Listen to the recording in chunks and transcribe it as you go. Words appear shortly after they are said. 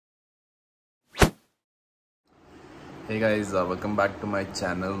Hey guys, welcome back to my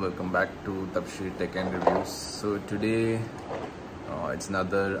channel. Welcome back to Tapshri Tech and Reviews. So today it's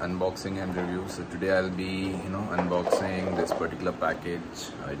another unboxing and review. So today I'll be unboxing this particular package.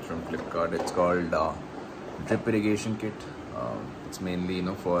 It's from Flipkart. It's called drip irrigation kit. It's mainly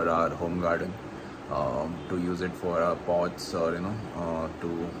for our home garden, to use it for our pots, or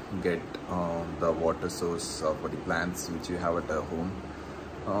to get the water source for the plants which you have at our home.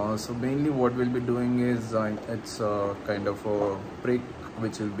 So mainly what we'll be doing is it's kind of a prick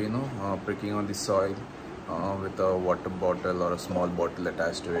which will be pricking on the soil with a water bottle or a small bottle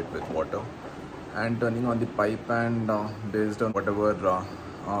attached to it with water, and turning on the pipe, and based on whatever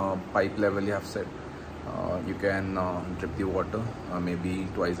pipe level you have set, you can drip the water maybe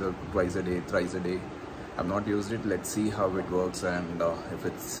twice a day, thrice a day. I've not used it. Let's see how it works and if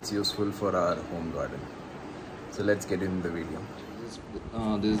it's useful for our home garden. So let's get in the video.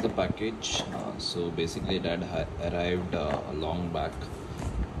 This is the package. So basically it had arrived a long back.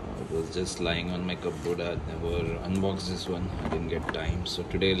 It was just lying on my cupboard. I had never unboxed this one. I didn't get time. So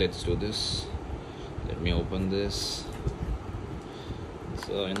today let's do this. Let me open this.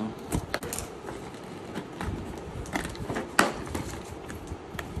 So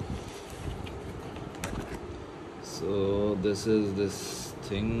so this is this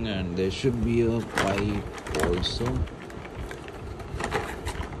thing, and there should be a pipe also.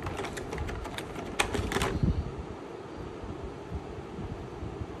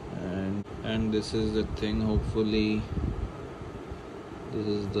 And this is the thing. Hopefully this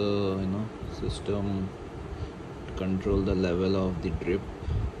is the system to control the level of the drip,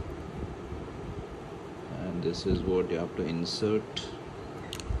 and this is what you have to insert.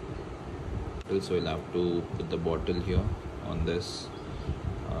 So you'll have to put the bottle here on this,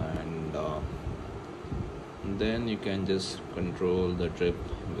 and then you can just control the drip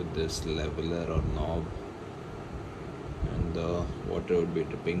with this leveler or knob, and the water would be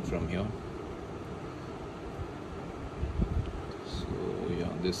dripping from here. So yeah,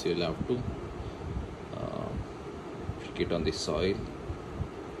 this you'll have to prick it on the soil.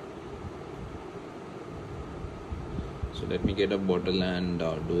 So let me get a bottle and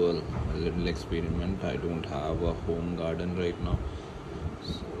do a little experiment. I don't have a home garden right now,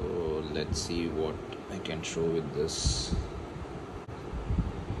 so let's see what I can show with this.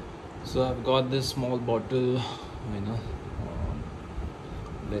 So I've got this small bottle,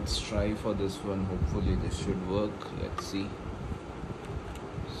 let's try for this one. Hopefully this should work. Let's see.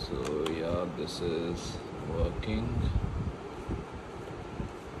 So yeah, this is working.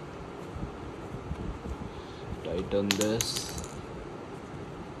 Tighten this.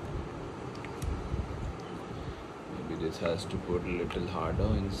 Maybe this has to put a little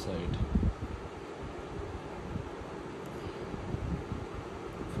harder inside.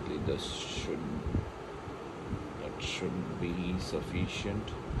 Hopefully that should be sufficient.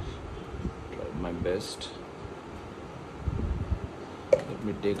 Try my best. Let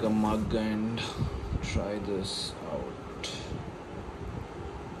me take a mug and try this out.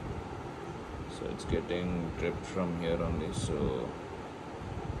 So it's getting dripped from here only. So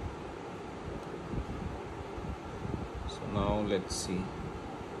now let's see.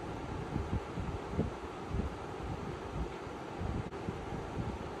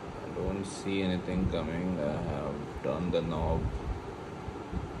 I don't see anything coming. I have turned the knob.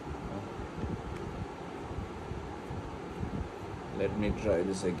 Let me try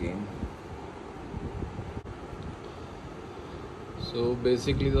this again. So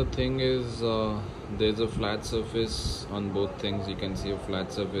basically the thing is, there's a flat surface on both things. You can see a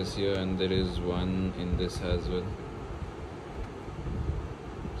flat surface here, and there is one in this as well.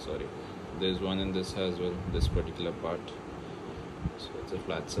 Sorry, there's one in this as well, this particular part. So it's a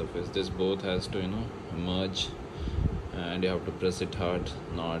flat surface. This both has to merge, and you have to press it hard.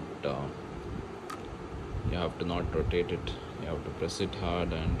 You have to not rotate it. You have to press it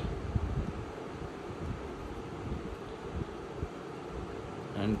hard and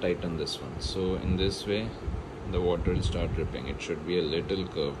tighten this one. So in this way the water will start dripping. It should be a little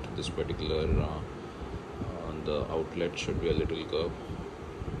curved. This particular the outlet should be a little curved,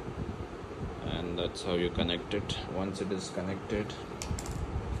 and that's how you connect it. Once it is connected,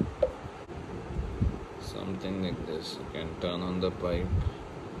 something like this, you can turn on the pipe.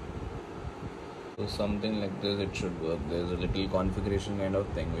 So something like this, it should work. There's a little configuration kind of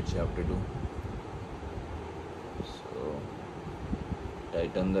thing which you have to do. So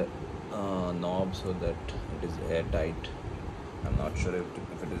tighten the knob so that it is airtight. I'm not sure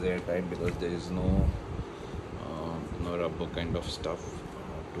if it is airtight because there is no rubber kind of stuff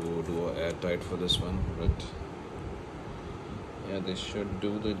to do airtight for this one, but yeah, this should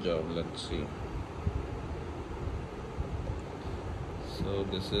do the job. Let's see. So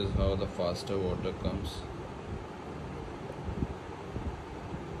this is how the faster water comes.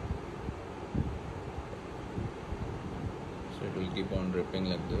 So it will keep on dripping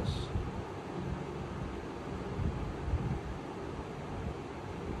like this.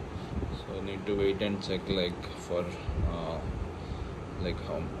 So need to wait and check like for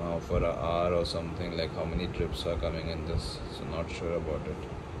for an hour or something, like how many drips are coming in this. So not sure about it.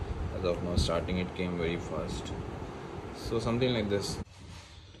 As of now, starting it came very fast. So something like this.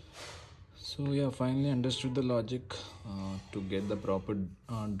 So yeah, finally understood the logic to get the proper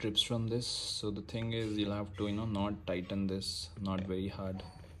drips from this. So the thing is, you'll have to not tighten this, not very hard.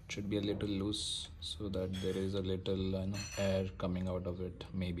 It should be a little loose so that there is a little air coming out of it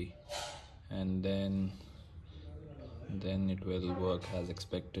maybe, and then it will work as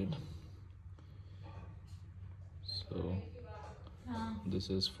expected. So this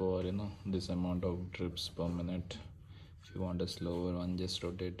is for this amount of drips per minute. If you want a slower one, just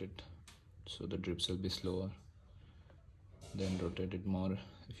rotate it so the drips will be slower, then rotate it more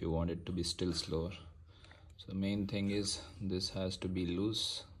if you want it to be still slower. So the main thing is this has to be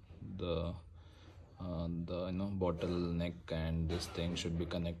loose. The bottle neck and this thing should be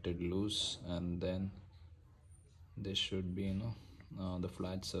connected loose, and then this should be the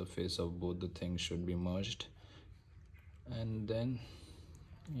flat surface of both the things should be merged, and then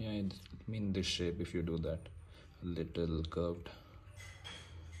yeah, it mean this shape if you do that, a little curved.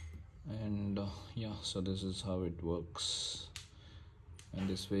 And yeah, so this is how it works, and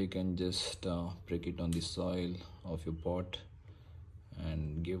this way you can just prick it on the soil of your pot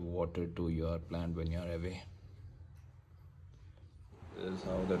and give water to your plant when you are away. This is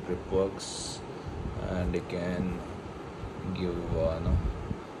how the drip works, and you can give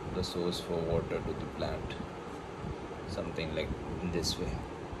the source for water to the plant, something like this way.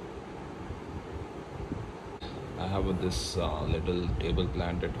 I have this little table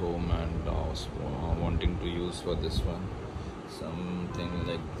plant at home, and I was wanting to use for this one something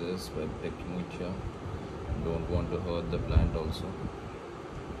like this by picking it here. Don't want to hurt the plant also.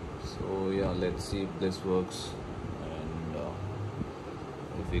 So yeah, let's see if this works, and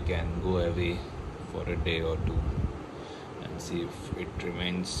if we can go away for a day or two and see if it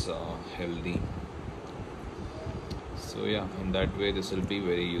remains healthy. So yeah, in that way this will be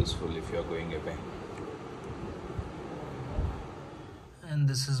very useful if you are going away. And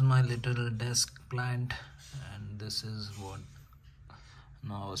this is my little desk plant, and this is what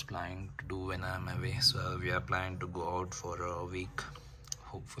now I was planning to do when I'm away. So we are planning to go out for a week.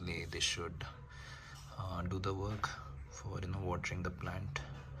 Hopefully this should do the work for watering the plant.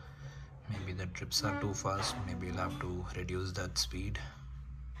 Maybe the drips are too fast, maybe you'll have to reduce that speed.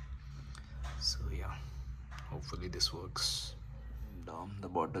 So yeah, hopefully this works. And, the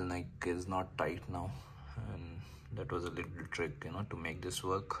bottleneck is not tight now, and that was a little trick to make this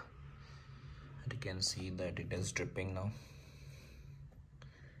work. And you can see that it is dripping now.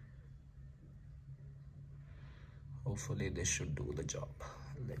 Hopefully this should do the job.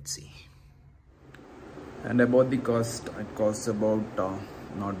 Let's see. And about the cost, it costs about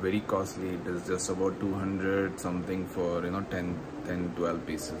not very costly. It is just about 200 something for 10-12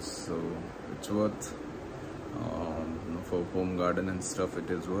 pieces. So it's worth for home garden and stuff. It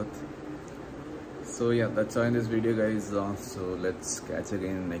is worth. So yeah, that's all in this video, guys. So let's catch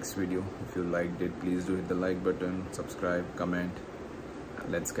again in the next video. If you liked it, please do hit the like button, subscribe, comment.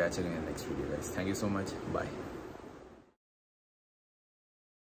 Let's catch again in the next video, guys. Thank you so much. Bye.